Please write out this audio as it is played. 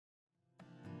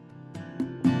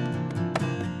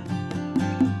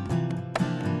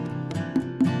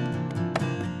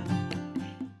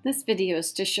This video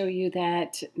is to show you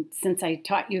that since I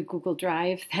taught you Google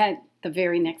Drive, that the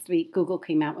very next week Google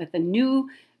came out with a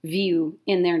new view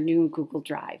in their new Google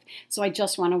Drive. So I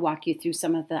just want to walk you through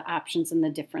some of the options and the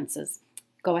differences.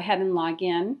 Go ahead and log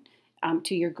in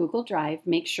to your Google Drive.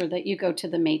 Make sure that you go to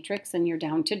the matrix and you're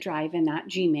down to Drive and not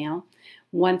Gmail.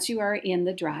 Once you are in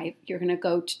the Drive, you're going to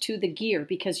go to the gear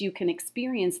because you can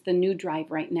experience the new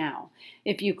Drive right now.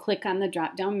 If you click on the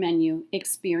drop-down menu,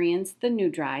 Experience the new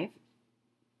Drive,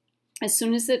 as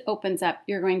soon as it opens up,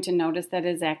 you're going to notice that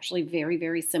it is actually very,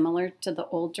 very similar to the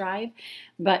old Drive,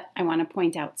 but I want to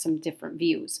point out some different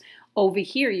views. Over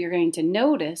here, you're going to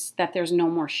notice that there's no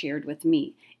more Shared with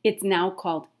Me. It's now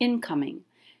called Incoming.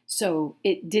 So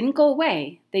it didn't go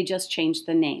away, they just changed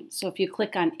the name. So if you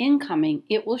click on Incoming,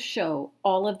 it will show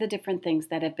all of the different things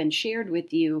that have been shared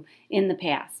with you in the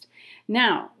past.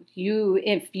 Now,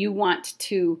 if you want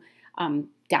to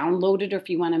download it or if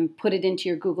you want to put it into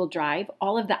your Google Drive,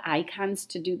 all of the icons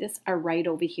to do this are right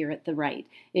over here at the right.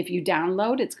 If you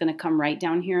download, it's going to come right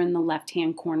down here in the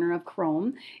left-hand corner of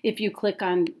Chrome. If you click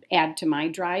on Add to My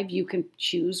Drive, you can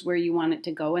choose where you want it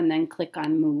to go and then click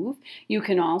on Move. You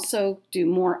can also do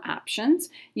more options.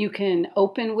 You can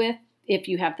open with, if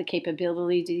you have the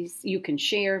capabilities, you can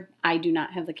share. I do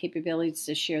not have the capabilities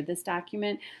to share this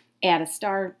document. Add a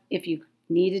star. If you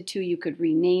needed to, you could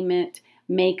rename it,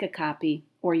 make a copy,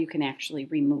 or you can actually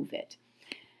remove it.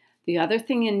 The other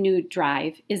thing in New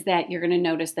Drive is that you're going to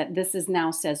notice that this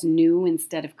now says New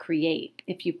instead of Create.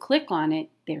 If you click on it,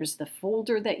 there's the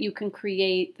folder that you can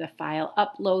create, the file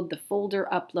upload, the folder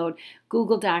upload,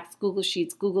 Google Docs, Google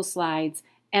Sheets, Google Slides,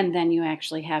 and then you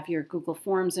actually have your Google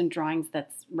Forms and Drawings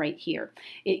that's right here.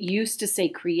 It used to say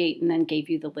Create and then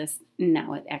gave you the list.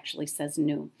 Now it actually says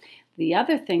New. The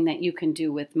other thing that you can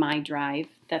do with My Drive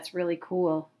that's really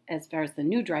cool as far as the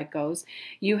new Drive goes,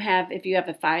 if you have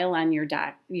a file on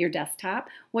your desktop,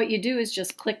 what you do is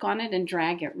just click on it and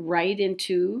drag it right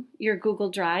into your Google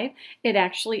Drive. It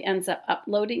actually ends up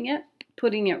uploading it,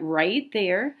 putting it right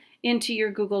there into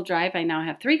your Google Drive. I now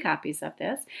have 3 copies of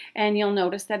this, and you'll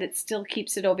notice that it still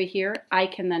keeps it over here. I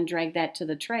can then drag that to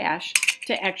the trash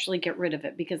to actually get rid of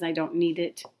it because I don't need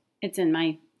it. It's in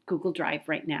my Google Drive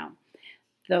right now.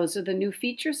 Those are the new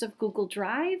features of Google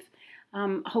Drive.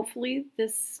 Hopefully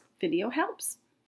this video helps.